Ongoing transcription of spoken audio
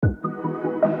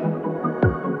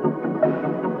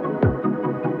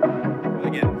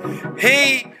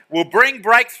He will bring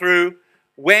breakthrough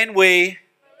when we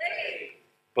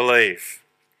believe.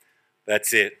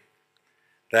 That's it.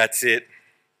 That's it.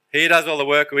 He does all the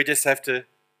work. We just have to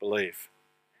believe.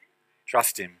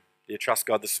 Trust him. Do you trust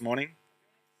God this morning?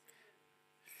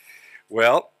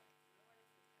 Well,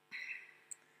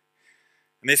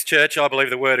 in this church, I believe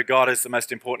the Word of God is the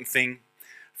most important thing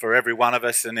for every one of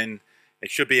us, and it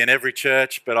should be in every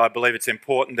church, but I believe it's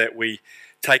important that we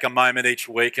take a moment each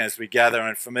week as we gather,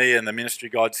 and for me and the ministry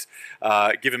God's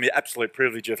given me the absolute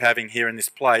privilege of having here in this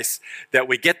place, that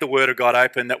we get the Word of God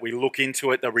open, that we look into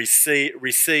it, that we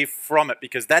receive from it,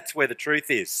 because that's where the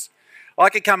truth is. I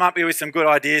could come up here with some good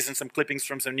ideas and some clippings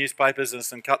from some newspapers and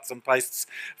some cuts and pastes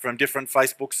from different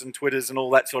Facebooks and Twitters and all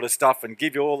that sort of stuff and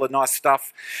give you all the nice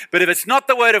stuff. But if it's not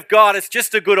the Word of God, it's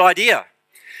just a good idea.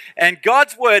 And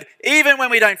God's Word, even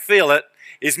when we don't feel it,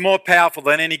 is more powerful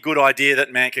than any good idea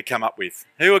that man could come up with.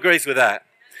 Who agrees with that?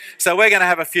 So we're going to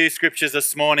have a few scriptures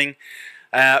this morning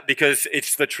because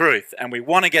it's the truth. And we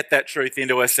want to get that truth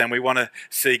into us and we want to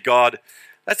see God.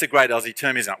 That's a great Aussie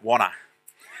term, isn't it? Wanna.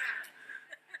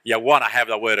 You want to have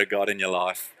the Word of God in your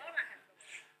life.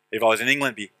 If I was in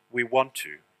England, it'd be, we want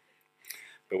to.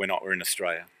 But we're not. We're in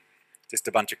Australia. Just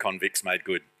a bunch of convicts made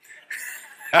good.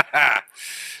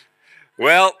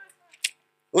 Well,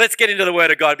 let's get into the Word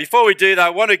of God. Before we do, though, I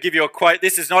want to give you a quote.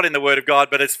 This is not in the Word of God,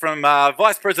 but it's from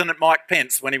Vice President Mike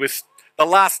Pence when he was the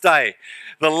last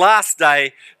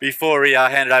day before he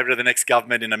handed over to the next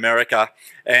government in America.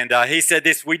 And he said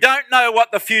this: "We don't know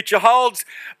what the future holds,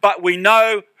 but we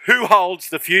know who holds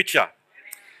the future."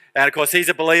 And of course, he's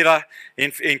a believer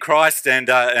in Christ, and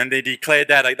he declared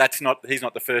that. He's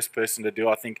not the first person to do.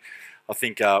 I think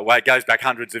it goes back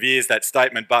hundreds of years, that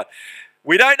statement. But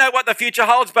we don't know what the future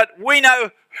holds, but we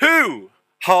know who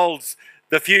holds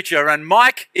the future. And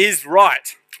Mike is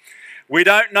right. We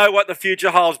don't know what the future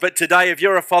holds, but today, if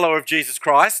you're a follower of Jesus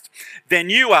Christ, then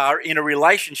you are in a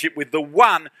relationship with the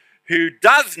one who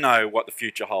does know what the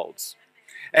future holds.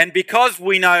 And because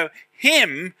we know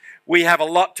him, we have a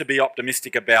lot to be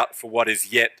optimistic about for what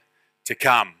is yet to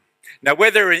come. Now,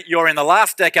 whether you're in the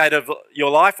last decade of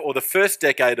your life or the first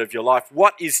decade of your life,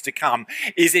 what is to come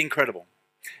is incredible.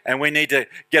 And we need to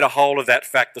get a hold of that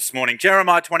fact this morning.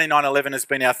 Jeremiah 29:11 has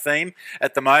been our theme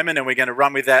at the moment, and we're going to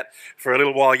run with that for a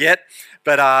little while yet.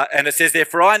 But and it says,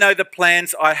 "Therefore I know the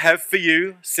plans I have for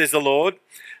you, says the Lord."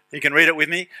 You can read it with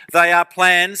me. "They are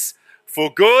plans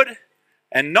for good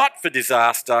and not for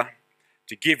disaster,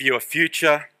 to give you a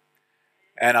future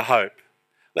and a hope."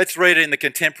 Let's read it in the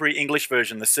contemporary English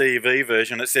version, the CEV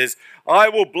version. It says, "I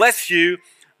will bless you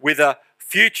with a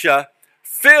future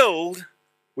filled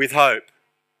with hope,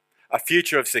 a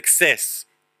future of success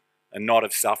and not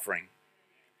of suffering."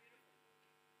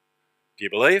 Do you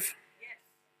believe? Yes.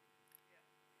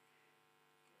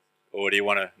 Or do you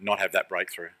want to not have that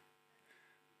breakthrough?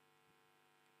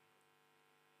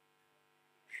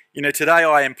 You know, today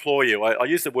I implore you. I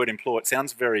use the word implore. It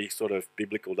sounds very sort of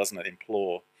biblical, doesn't it?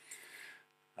 Implore.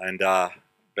 And that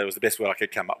was the best word I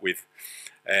could come up with.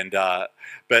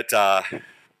 But I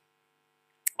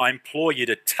implore you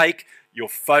to take your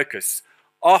focus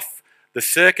off the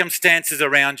circumstances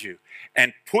around you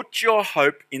and put your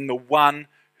hope in the one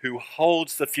who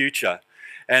holds the future.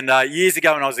 And years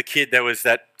ago when I was a kid, there was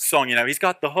that song, you know, "He's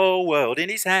got the whole world in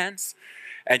his hands."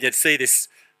 And you'd see this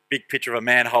big picture of a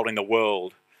man holding the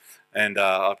world. And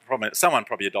someone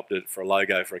probably adopted it for a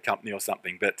logo for a company or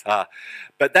something. But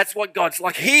that's what God's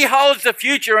like. He holds the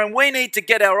future, and we need to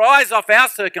get our eyes off our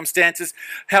circumstances,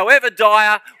 however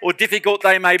dire or difficult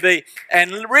they may be,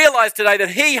 and realize today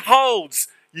that he holds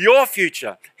your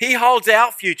future. He holds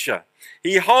our future.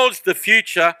 He holds the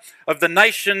future of the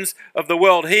nations of the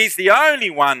world. He's the only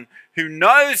one who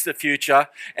knows the future,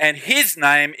 and his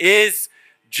name is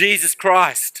Jesus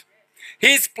Christ.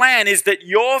 His plan is that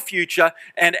your future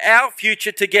and our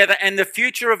future together, and the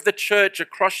future of the church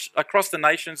across the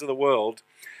nations of the world,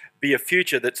 be a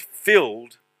future that's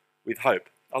filled with hope.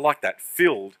 I like that,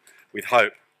 filled with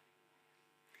hope.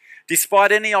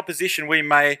 Despite any opposition we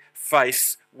may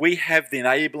face, we have the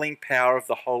enabling power of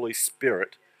the Holy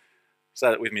Spirit. Say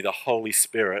that with me, the Holy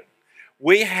Spirit.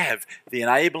 We have the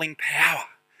enabling power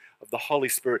of the Holy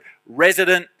Spirit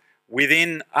resident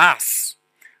within us.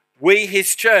 We,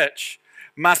 his church,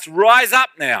 must rise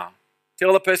up now.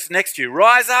 Tell the person next to you,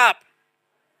 rise up.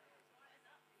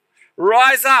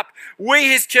 Rise up. We,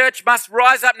 his church, must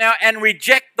rise up now and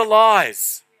reject the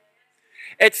lies.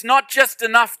 It's not just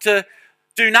enough to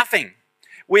do nothing.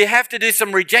 We have to do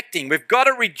some rejecting. We've got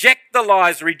to reject the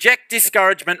lies, reject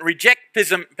discouragement, reject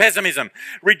pessimism,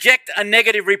 reject a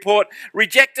negative report,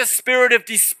 reject a spirit of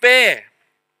despair.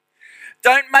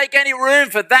 Don't make any room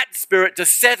for that spirit to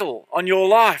settle on your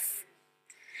life.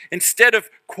 Instead of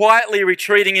quietly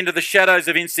retreating into the shadows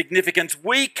of insignificance,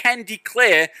 we can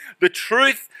declare the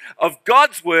truth of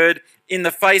God's word in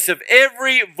the face of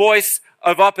every voice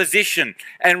of opposition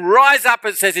and rise up,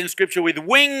 it says in Scripture, with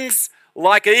wings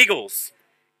like eagles.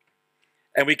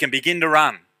 And we can begin to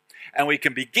run. And we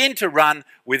can begin to run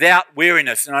without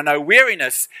weariness. And I know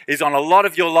weariness is on a lot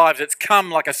of your lives. It's come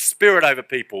like a spirit over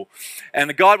people.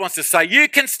 And God wants to say, you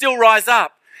can still rise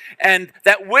up. And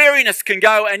that weariness can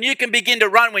go and you can begin to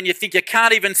run when you think you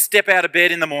can't even step out of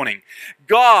bed in the morning.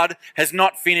 God has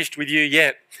not finished with you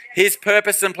yet. His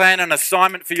purpose and plan and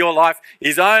assignment for your life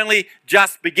is only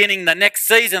just beginning the next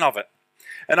season of it.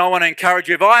 And I want to encourage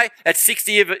you, if I, at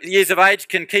 60 years of age,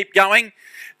 can keep going,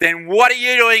 then what are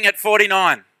you doing at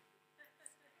 49?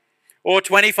 Or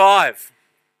 25?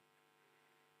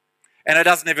 And it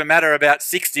doesn't even matter about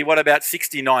 60. What about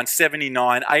 69,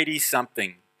 79, 80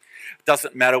 something?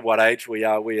 Doesn't matter what age we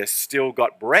are still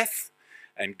got breath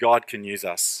and God can use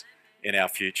us in our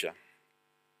future.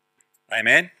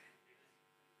 Amen?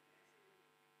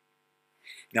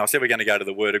 Now, I said we're going to go to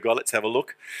the Word of God. Let's have a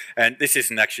look. And this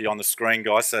isn't actually on the screen,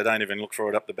 guys, so don't even look for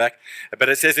it up the back. But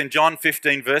it says in John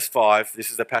 15, verse 5,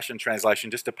 this is the Passion Translation,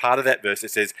 just a part of that verse.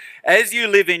 It says, as you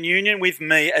live in union with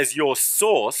me as your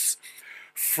source,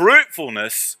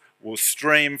 fruitfulness will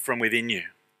stream from within you.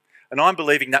 And I'm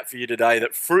believing that for you today,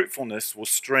 that fruitfulness will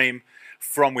stream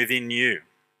from within you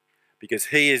because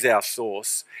He is our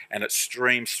source and it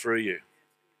streams through you.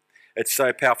 It's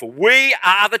so powerful. We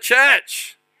are the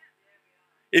church.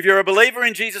 If you're a believer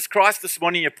in Jesus Christ this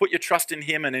morning, you put your trust in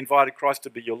Him and invited Christ to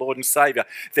be your Lord and Saviour,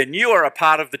 then you are a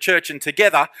part of the church and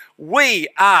together we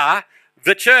are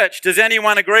the church. Does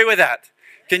anyone agree with that?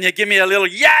 Can you give me a little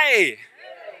yay?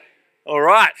 All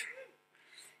right.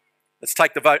 Let's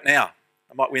take the vote now.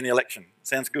 I might win the election.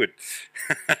 Sounds good.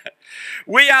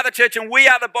 We are the church and we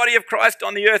are the body of Christ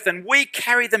on the earth and we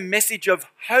carry the message of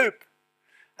hope.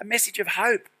 A message of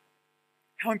hope.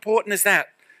 How important is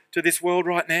that to this world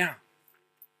right now?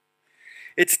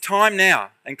 It's time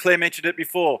now, and Claire mentioned it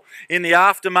before, in the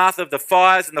aftermath of the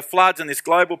fires and the floods and this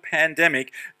global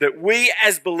pandemic, that we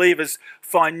as believers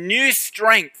find new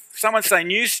strength. Someone say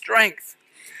new strength.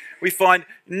 We find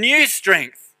new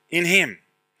strength in Him.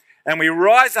 And we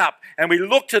rise up and we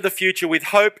look to the future with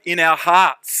hope in our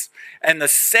hearts and the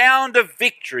sound of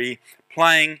victory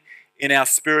playing in our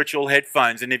spiritual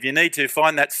headphones. And if you need to,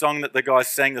 find that song that the guys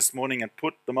sang this morning and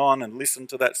put them on and listen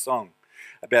to that song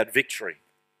about victory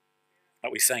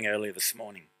that we sang earlier this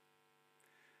morning.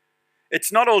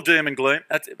 It's not all doom and gloom.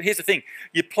 Here's the thing.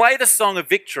 You play the song of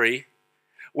victory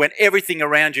when everything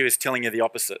around you is telling you the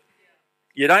opposite.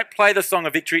 You don't play the song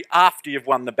of victory after you've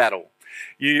won the battle.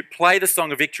 You play the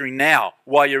song of victory now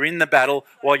while you're in the battle,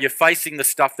 while you're facing the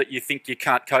stuff that you think you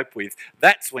can't cope with.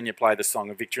 That's when you play the song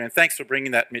of victory. And thanks for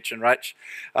bringing that, Mitch and Rach.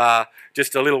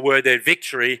 Just a little word there,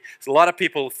 victory. So a lot of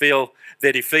people feel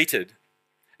they're defeated.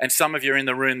 And some of you are in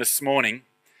the room this morning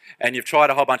and you've tried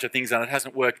a whole bunch of things and it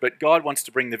hasn't worked. But God wants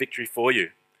to bring the victory for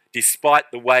you,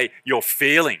 despite the way you're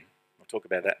feeling. We'll talk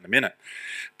about that in a minute.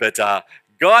 But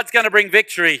God's going to bring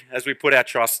victory as we put our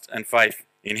trust and faith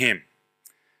in Him.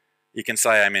 You can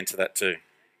say amen to that too.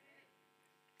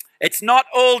 It's not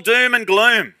all doom and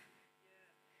gloom.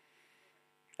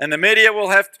 And the media will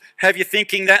have you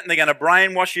thinking that, and they're going to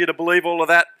brainwash you to believe all of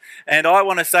that. And I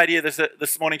want to say to you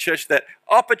this morning, church, that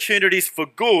opportunities for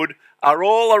good are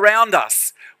all around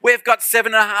us. We've got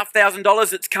 $7,500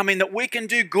 that's come in that we can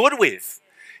do good with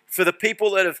for the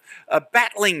people that are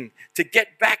battling to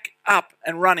get back up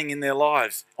and running in their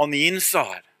lives on the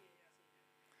inside.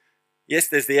 Yes,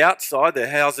 there's the outside. The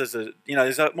houses are,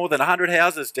 there's more than 100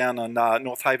 houses down on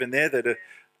North Haven there that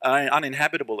are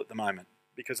uninhabitable at the moment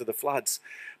because of the floods.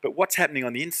 But what's happening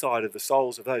on the inside of the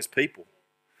souls of those people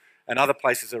and other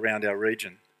places around our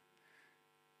region?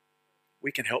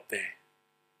 We can help there.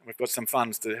 And we've got some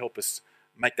funds to help us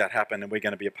make that happen, and we're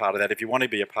going to be a part of that. If you want to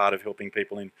be a part of helping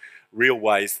people in real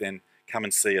ways, then come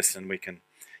and see us and we can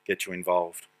get you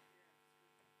involved.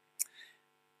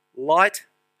 Light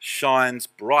shines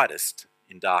brightest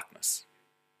in darkness.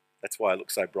 That's why I look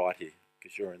so bright here,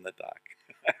 because you're in the dark.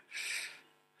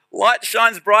 Light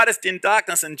shines brightest in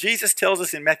darkness, and Jesus tells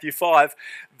us in Matthew 5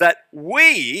 that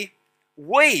we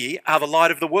are the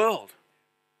light of the world.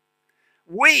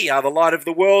 We are the light of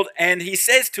the world, and He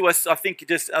says to us, I think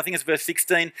it's verse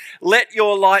 16, let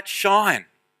your light shine.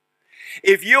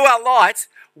 If you are light,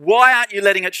 why aren't you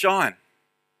letting it shine?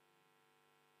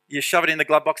 You shove it in the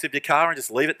glove box of your car and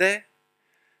just leave it there?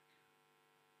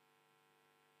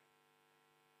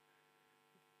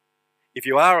 If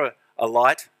you are a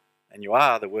light and And you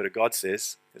are, the Word of God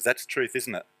says, because that's truth,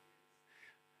 isn't it?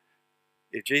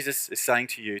 If Jesus is saying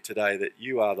to you today that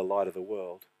you are the light of the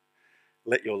world,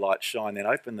 let your light shine, then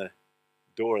open the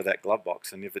door of that glove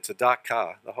box, and if it's a dark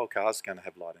car, the whole car's going to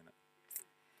have light in it.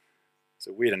 It's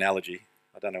a weird analogy.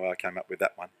 I don't know where I came up with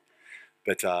that one.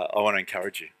 But I want to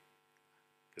encourage you.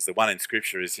 Because the one in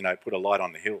Scripture is, put a light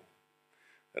on the hill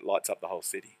that lights up the whole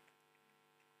city.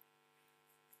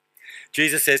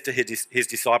 Jesus says to his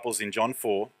disciples in John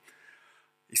 4,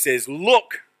 he says,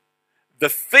 "Look, the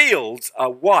fields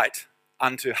are white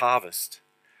unto harvest."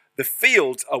 The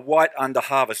fields are white unto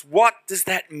harvest. What does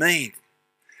that mean?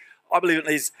 I believe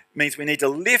it means we need to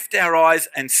lift our eyes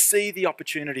and see the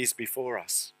opportunities before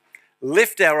us.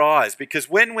 Lift our eyes, because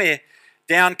when we're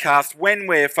downcast, when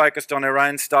we're focused on our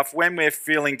own stuff, when we're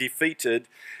feeling defeated,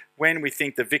 when we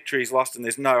think the victory is lost and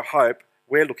there's no hope,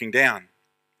 we're looking down.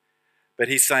 But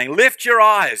he's saying, lift your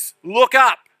eyes, look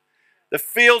up. The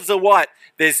fields are white.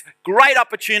 There's great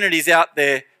opportunities out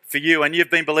there for you, and you've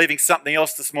been believing something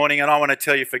else this morning, and I want to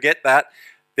tell you, forget that.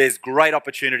 There's great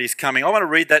opportunities coming. I want to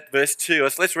read that verse to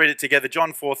us. Let's read it together.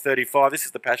 John 4:35. This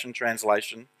is the Passion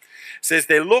Translation. It says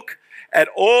there, "Look at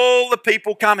all the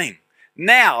people coming.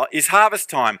 Now is harvest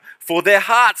time, for their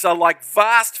hearts are like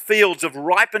vast fields of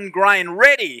ripened grain,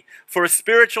 ready for a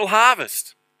spiritual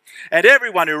harvest. And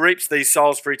everyone who reaps these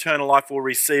souls for eternal life will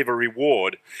receive a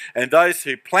reward. And those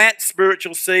who plant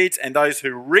spiritual seeds and those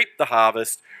who reap the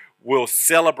harvest will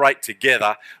celebrate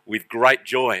together with great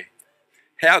joy."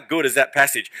 How good is that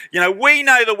passage? We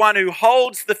know the one who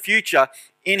holds the future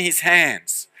in his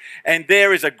hands. And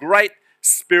there is a great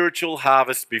spiritual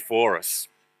harvest before us.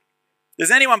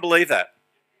 Does anyone believe that?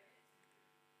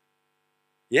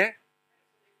 Yeah?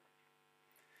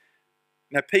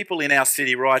 Now, people in our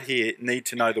city right here need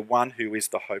to know the one who is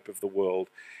the hope of the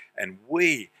world. And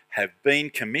we have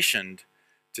been commissioned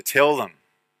to tell them.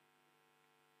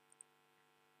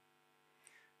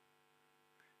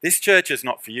 This church is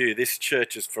not for you. This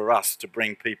church is for us to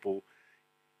bring people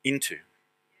into.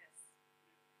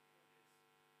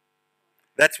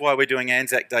 That's why we're doing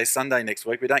Anzac Day Sunday next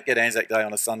week. We don't get Anzac Day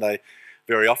on a Sunday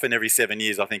very often. Every 7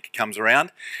 years, I think, it comes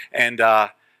around. And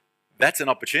that's an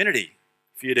opportunity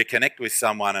for you to connect with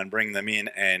someone and bring them in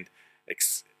and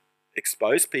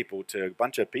expose people to a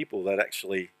bunch of people that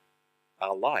actually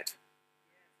are light.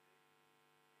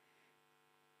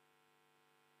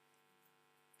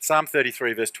 Psalm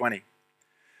 33 verse 20.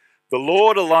 "The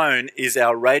Lord alone is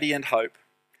our radiant hope,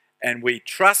 and we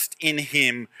trust in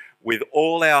him with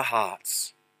all our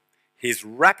hearts. His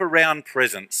wraparound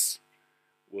presence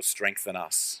will strengthen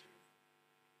us."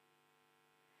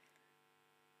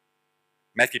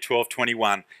 Matthew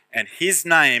 12:21. "And his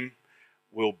name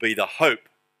will be the hope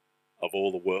of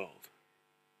all the world."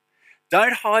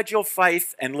 Don't hide your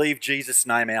faith and leave Jesus'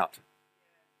 name out.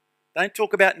 Don't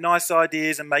talk about nice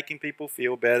ideas and making people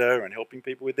feel better and helping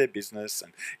people with their business,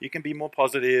 and you can be more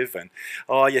positive and,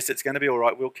 oh yes, it's going to be all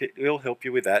right, we'll help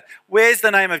you with that. Where's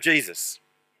the name of Jesus?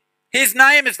 His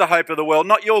name is the hope of the world,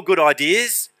 not your good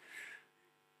ideas,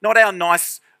 not our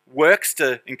nice works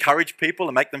to encourage people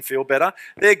and make them feel better.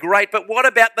 They're great, but what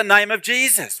about the name of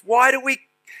Jesus? Why do we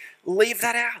leave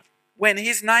that out? When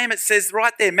his name, it says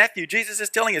right there, Matthew, Jesus is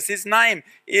telling us his name,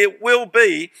 his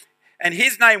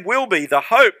name will be the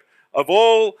hope of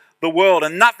all the world,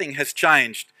 and nothing has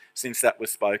changed since that was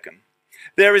spoken.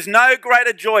 There is no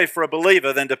greater joy for a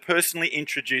believer than to personally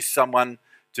introduce someone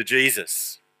to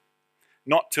Jesus,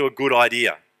 not to a good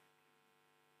idea.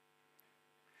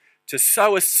 To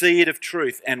sow a seed of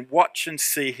truth and watch and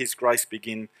see his grace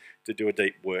begin to do a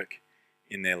deep work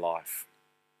in their life.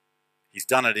 He's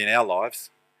done it in our lives,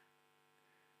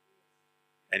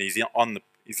 and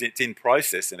it's in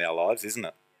process in our lives, isn't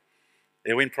it? Are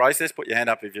you in process? Put your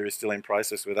hand up if you're still in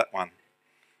process with that one.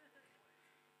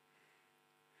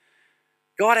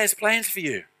 God has plans for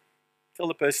you. Tell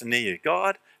the person near you,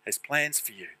 God has plans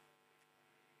for you.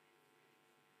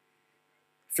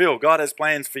 Phil, God has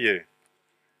plans for you.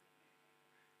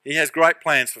 He has great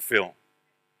plans for Phil.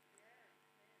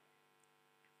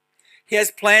 He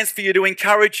has plans for you to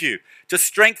encourage you, to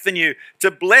strengthen you, to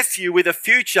bless you with a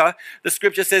future, the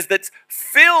scripture says, that's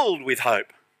filled with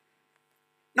hope.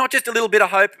 Not just a little bit of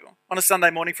hope on a Sunday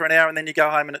morning for an hour and then you go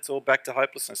home and it's all back to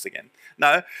hopelessness again.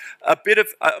 No,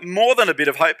 more than a bit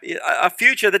of hope, a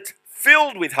future that's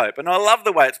filled with hope. And I love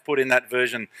the way it's put in that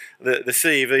version, the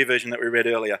CEV version that we read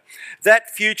earlier. That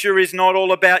future is not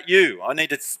all about you. I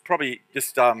need to probably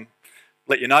just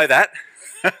let you know that.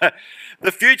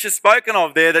 The future spoken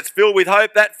of there that's filled with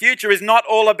hope, that future is not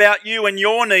all about you and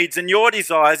your needs and your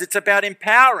desires. It's about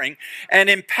empowering and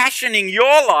impassioning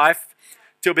your life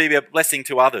to be a blessing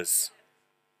to others.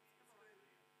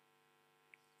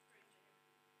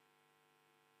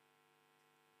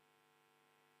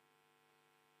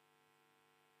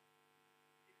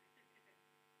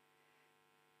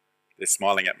 They're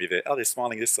smiling at me there. Oh, they're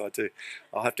smiling this side too.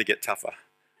 I'll have to get tougher.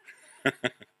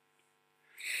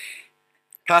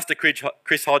 Pastor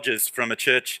Chris Hodges from a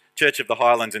Church of the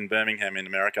Highlands in Birmingham in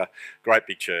America, great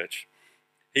big church.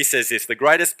 He says this: the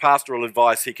greatest pastoral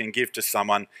advice he can give to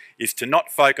someone is to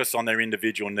not focus on their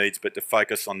individual needs, but to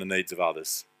focus on the needs of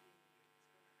others.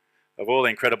 Of all the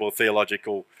incredible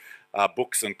theological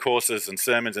books and courses and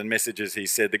sermons and messages, he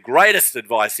said the greatest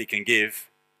advice he can give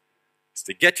is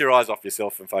to get your eyes off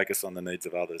yourself and focus on the needs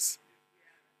of others.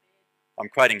 I'm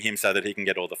quoting him so that he can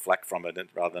get all the flack from it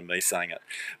rather than me saying it.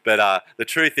 But the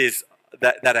truth is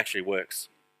that actually works.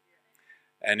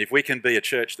 And if we can be a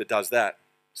church that does that,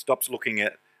 stops looking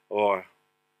at or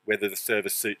whether the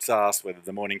service suits us, whether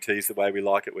the morning tea is the way we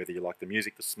like it, whether you like the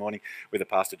music this morning, whether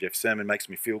Pastor Jeff's sermon makes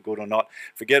me feel good or not,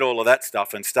 forget all of that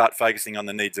stuff and start focusing on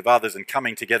the needs of others and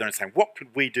coming together and saying, what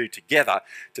could we do together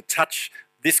to touch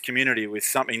this community with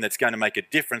something that's going to make a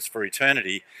difference for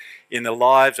eternity in the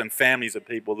lives and families of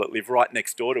people that live right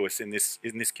next door to us in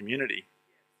this community?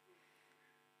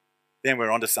 Then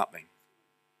we're onto something.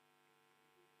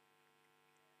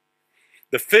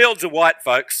 The fields are white,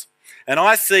 folks, and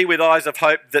I see with eyes of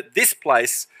hope that this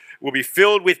place will be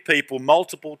filled with people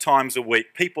multiple times a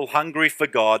week, people hungry for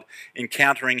God,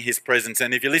 encountering his presence.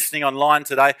 And if you're listening online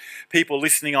today, people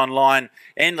listening online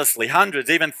endlessly, hundreds,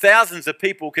 even thousands of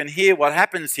people can hear what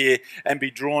happens here and be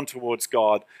drawn towards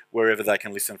God wherever they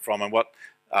can listen from. And what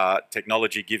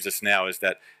technology gives us now is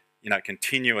that,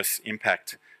 continuous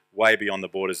impact way beyond the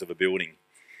borders of a building.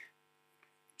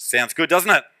 Sounds good,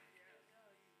 doesn't it?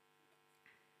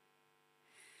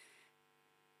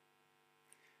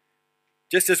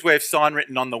 Just as we have sign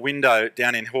written on the window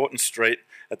down in Horton Street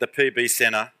at the PB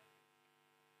Centre,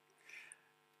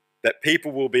 that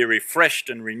people will be refreshed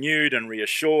and renewed and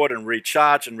reassured and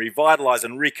recharged and revitalised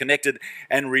and reconnected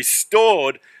and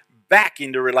restored back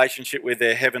into relationship with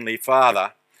their Heavenly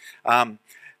Father.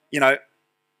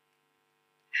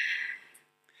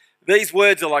 These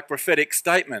words are like prophetic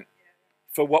statement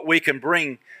for what we can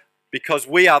bring, because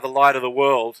we are the light of the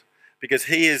world, because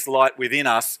he is light within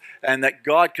us, and that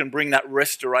God can bring that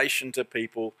restoration to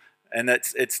people, and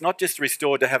that it's not just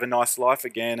restored to have a nice life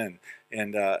again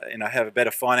and have a better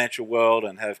financial world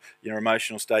and have your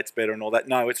emotional states better and all that.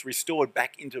 No, it's restored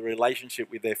back into a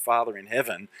relationship with their Father in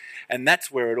heaven, and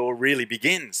that's where it all really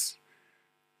begins.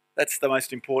 That's the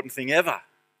most important thing ever.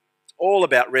 It's all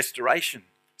about restoration.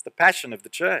 It's the passion of the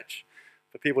church,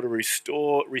 for people to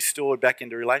restored back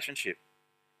into relationship.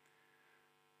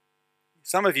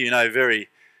 Some of you know very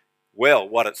well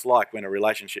what it's like when a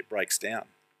relationship breaks down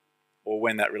or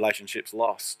when that relationship's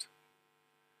lost.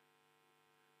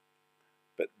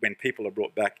 But when people are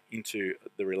brought back into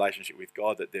the relationship with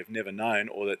God that they've never known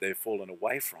or that they've fallen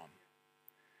away from,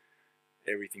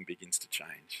 everything begins to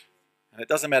change. And it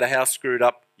doesn't matter how screwed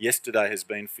up yesterday has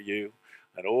been for you,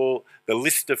 and all the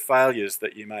list of failures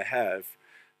that you may have,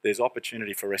 there's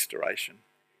opportunity for restoration.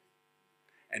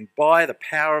 And by the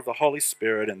power of the Holy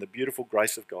Spirit and the beautiful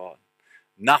grace of God,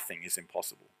 nothing is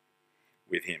impossible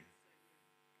with him.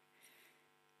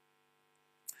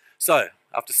 So,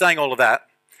 after saying all of that,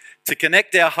 to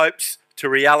connect our hopes to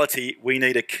reality, we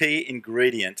need a key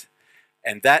ingredient,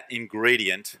 and that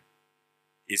ingredient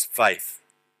is faith.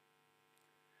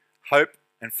 Hope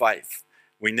and faith.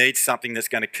 We need something that's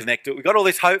going to connect it. We've got all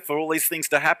this hope for all these things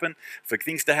to happen, for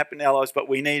things to happen in our lives, but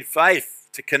we need faith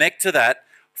to connect to that,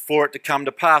 for it to come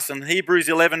to pass. In Hebrews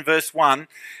 11 verse 1,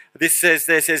 this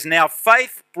says, now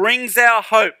faith brings our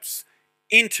hopes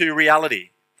into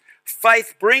reality.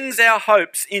 Faith brings our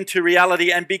hopes into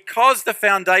reality, and because the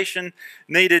foundation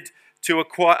needed to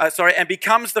acquire,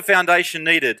 becomes the foundation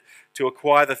needed to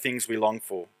acquire the things we long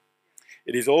for.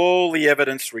 It is all the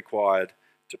evidence required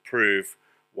to prove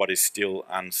what is still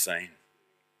unseen.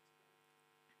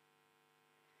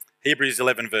 Hebrews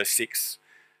 11 verse 6.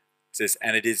 It says,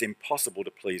 and it is impossible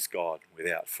to please God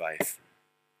without faith.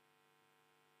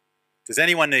 Does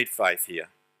anyone need faith here?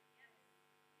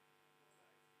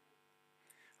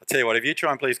 I'll tell you what, if you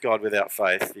try and please God without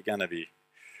faith, you're going to be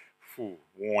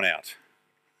worn out.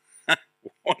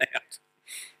 Worn out.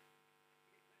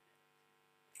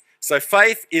 So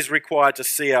faith is required to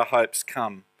see our hopes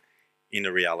come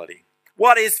into reality.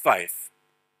 What is faith?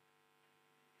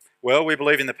 Well, we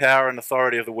believe in the power and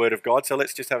authority of the Word of God, so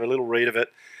let's just have a little read of it.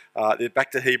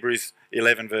 Back to Hebrews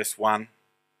 11 verse 1.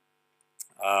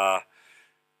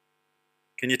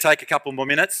 Can you take a couple more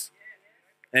minutes?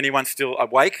 Anyone still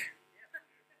awake?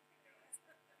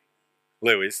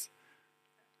 Lou is.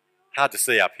 Hard to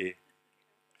see up here.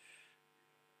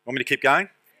 Want me to keep going?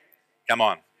 Come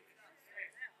on.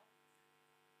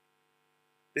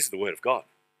 This is the Word of God.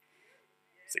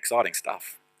 It's exciting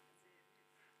stuff.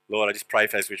 Lord, I just pray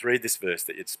for as we read this verse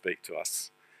that you'd speak to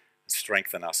us,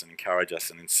 strengthen us and encourage us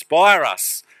and inspire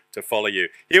us to follow you.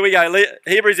 Here we go,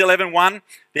 Hebrews 11:1,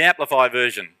 the Amplified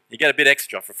version. You get a bit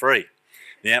extra for free,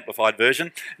 the Amplified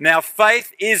version. Now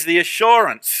faith is the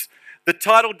assurance, the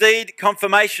title deed,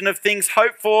 confirmation of things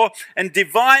hoped for and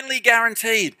divinely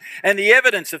guaranteed, and the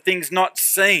evidence of things not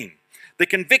seen, the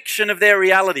conviction of their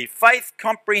reality. Faith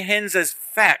comprehends as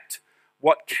fact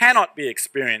what cannot be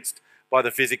experienced by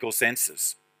the physical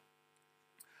senses.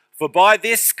 For by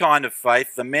this kind of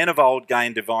faith, the men of old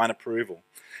gained divine approval.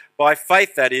 By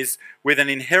faith, that is, with an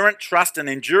inherent trust and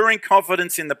enduring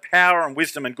confidence in the power and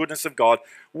wisdom and goodness of God,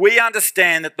 we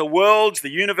understand that the worlds,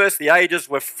 the universe, the ages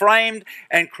were framed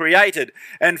and created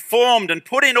and formed and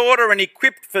put in order and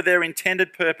equipped for their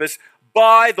intended purpose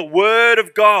by the word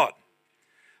of God,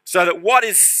 so that what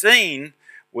is seen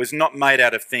was not made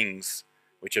out of things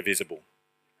which are visible.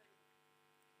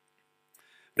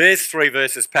 There's 3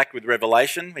 verses packed with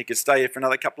revelation. We could stay here for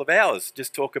another couple of hours,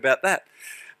 just talk about that.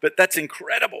 But that's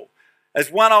incredible.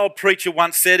 As one old preacher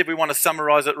once said, if we want to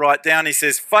summarise it right down, he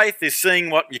says, faith is seeing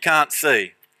what you can't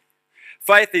see.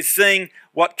 Faith is seeing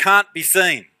what can't be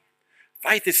seen.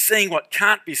 Faith is seeing what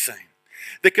can't be seen.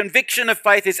 The conviction of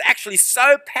faith is actually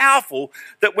so powerful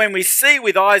that when we see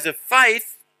with eyes of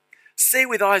faith,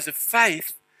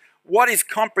 what is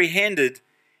comprehended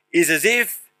is as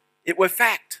if it were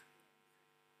fact,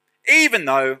 even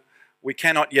though we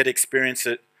cannot yet experience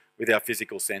it with our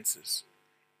physical senses.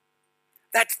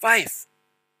 That's faith.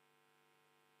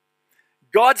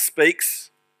 God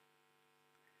speaks.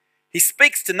 He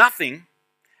speaks to nothing,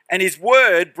 and his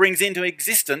word brings into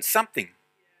existence something.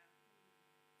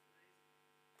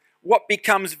 What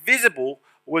becomes visible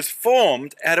was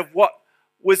formed out of what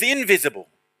was invisible.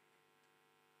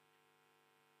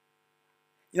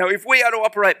 You know, if we are to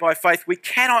operate by faith, we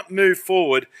cannot move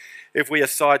forward if we are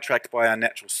sidetracked by our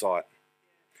natural sight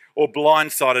or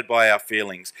blindsided by our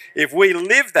feelings. If we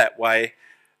live that way,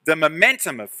 the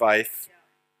momentum of faith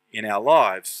in our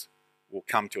lives will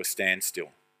come to a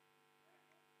standstill.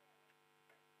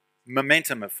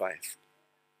 Momentum of faith.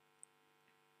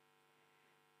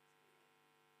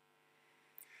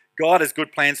 God has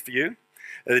good plans for you.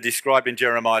 They're described in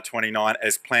Jeremiah 29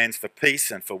 as plans for peace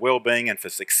and for well-being and for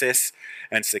success,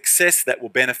 and success that will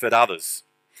benefit others.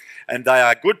 And they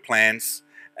are good plans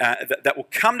that will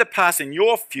come to pass in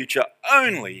your future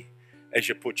only as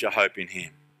you put your hope in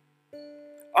him.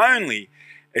 Only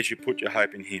as you put your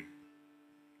hope in him.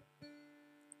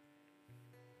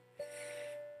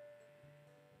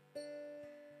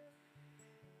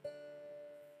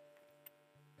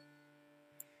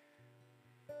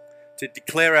 To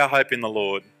declare our hope in the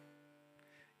Lord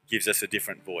gives us a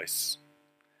different voice.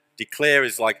 Declare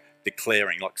is like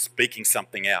declaring, like speaking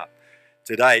something out.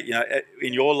 Today, you know,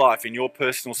 in your life, in your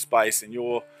personal space, in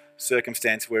your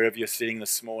circumstance, wherever you're sitting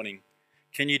this morning,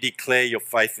 can you declare your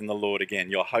faith in the Lord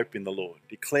again, your hope in the Lord?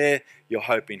 Declare your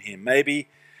hope in him. Maybe,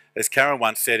 as Karen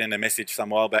once said in a message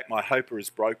some while back, my hoper is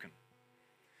broken.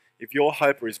 If your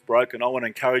hoper is broken, I want to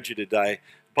encourage you today,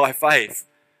 by faith,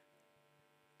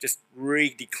 just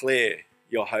re-declare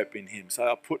your hope in him. So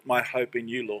I put my hope in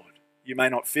you, Lord. You may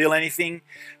not feel anything.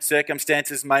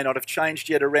 Circumstances may not have changed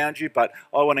yet around you, but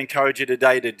I want to encourage you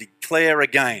today to declare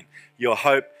again your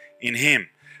hope in him.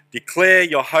 Declare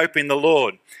your hope in the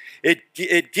Lord.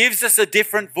 It gives us a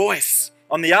different voice.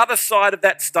 On the other side of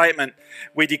that statement,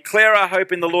 we declare our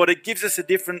hope in the Lord. It gives us a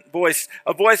different voice,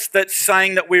 a voice that's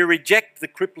saying that we reject the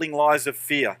crippling lies of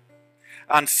fear,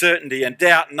 uncertainty and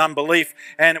doubt and unbelief.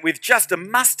 And with just a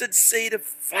mustard seed of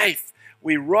faith,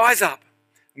 we rise up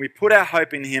and we put our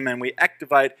hope in him and we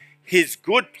activate his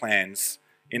good plans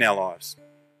in our lives.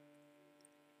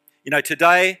 You know,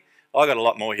 today, I've got a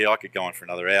lot more here. I could go on for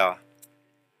another hour.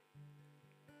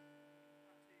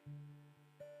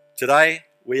 Today,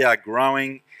 we are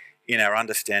growing in our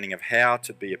understanding of how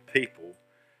to be a people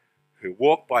who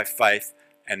walk by faith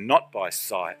and not by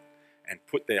sight and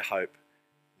put their hope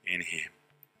in him.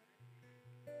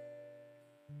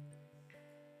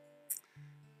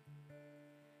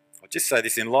 I'll just say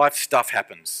this, in life stuff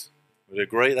happens. Would you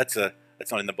agree? That's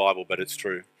not in the Bible, but it's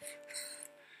true.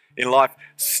 In life,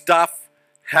 stuff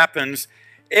happens.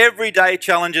 Everyday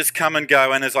challenges come and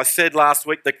go. And as I said last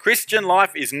week, the Christian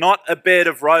life is not a bed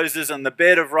of roses, and the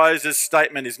bed of roses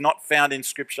statement is not found in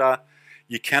Scripture.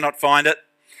 You cannot find it.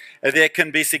 There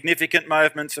can be significant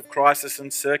moments of crisis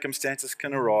and circumstances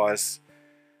can arise,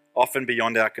 often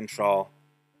beyond our control,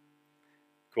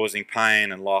 causing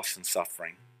pain and loss and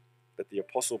suffering. But the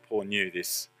Apostle Paul knew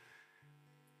this,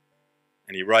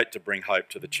 and he wrote to bring hope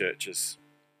to the churches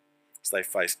as they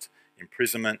faced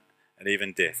imprisonment and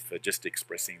even death for just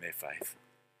expressing their faith.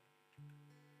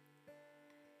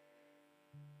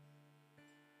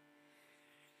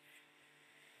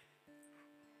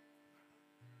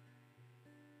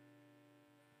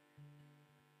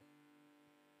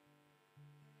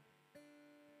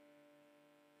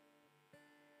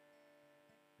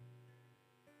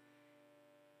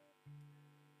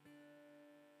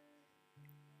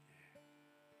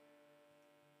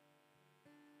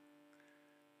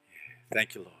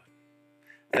 Thank you, Lord.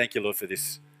 Thank you, Lord, for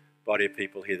this body of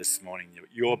people here this morning,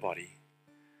 your body.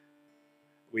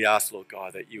 We ask, Lord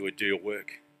God, that you would do your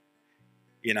work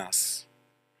in us,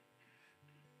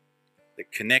 that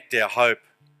connect our hope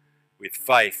with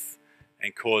faith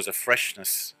and cause a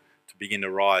freshness to begin to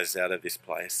rise out of this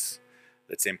place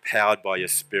that's empowered by your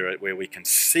Spirit, where we can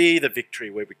see the victory,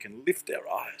 where we can lift our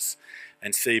eyes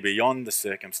and see beyond the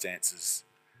circumstances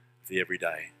of the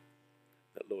everyday.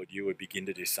 That, Lord, you would begin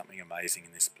to do something amazing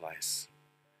in this place.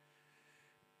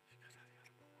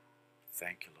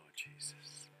 Thank you, Lord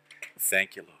Jesus.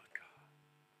 Thank you, Lord God.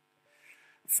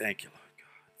 Thank you, Lord God.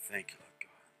 Thank you, Lord God.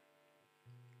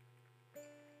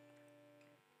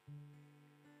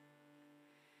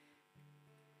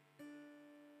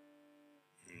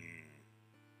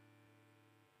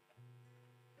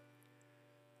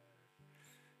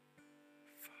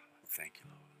 Thank you,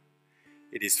 Lord.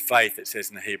 It is faith, it says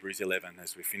in Hebrews 11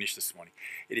 as we finish this morning.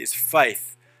 It is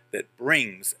faith that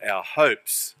brings our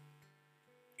hopes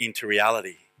into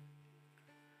reality.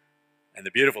 And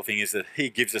the beautiful thing is that he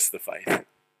gives us the faith.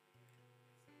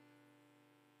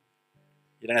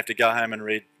 You don't have to go home and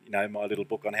read, my little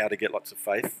book on how to get lots of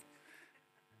faith,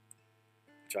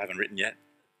 which I haven't written yet.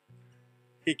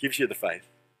 He gives you the faith.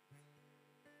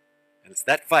 And it's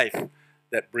that faith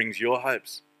that brings your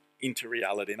hopes into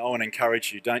reality. And I want to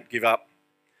encourage you, don't give up.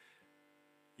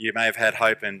 You may have had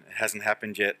hope and it hasn't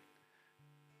happened yet.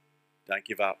 Don't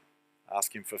give up.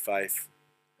 Ask him for faith,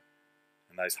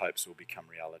 and those hopes will become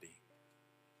reality.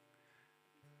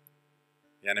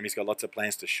 The enemy's got lots of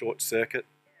plans to short circuit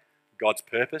God's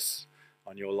purpose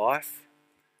on your life.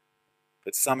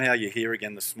 But somehow you're here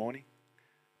again this morning.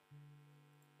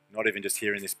 Not even just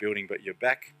here in this building, but you're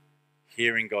back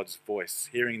hearing God's voice,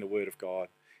 hearing the word of God,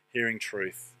 hearing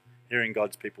truth, hearing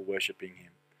God's people worshipping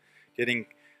him.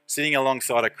 Sitting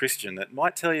alongside a Christian that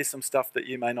might tell you some stuff that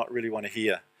you may not really want to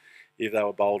hear if they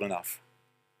were bold enough.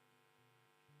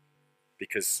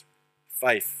 Because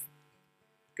faith,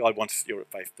 God wants your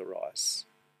faith to rise.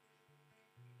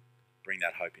 Bring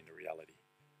that hope into reality.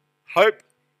 Hope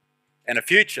and a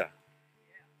future.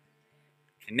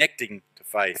 Connecting to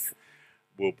faith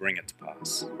will bring it to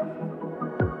pass.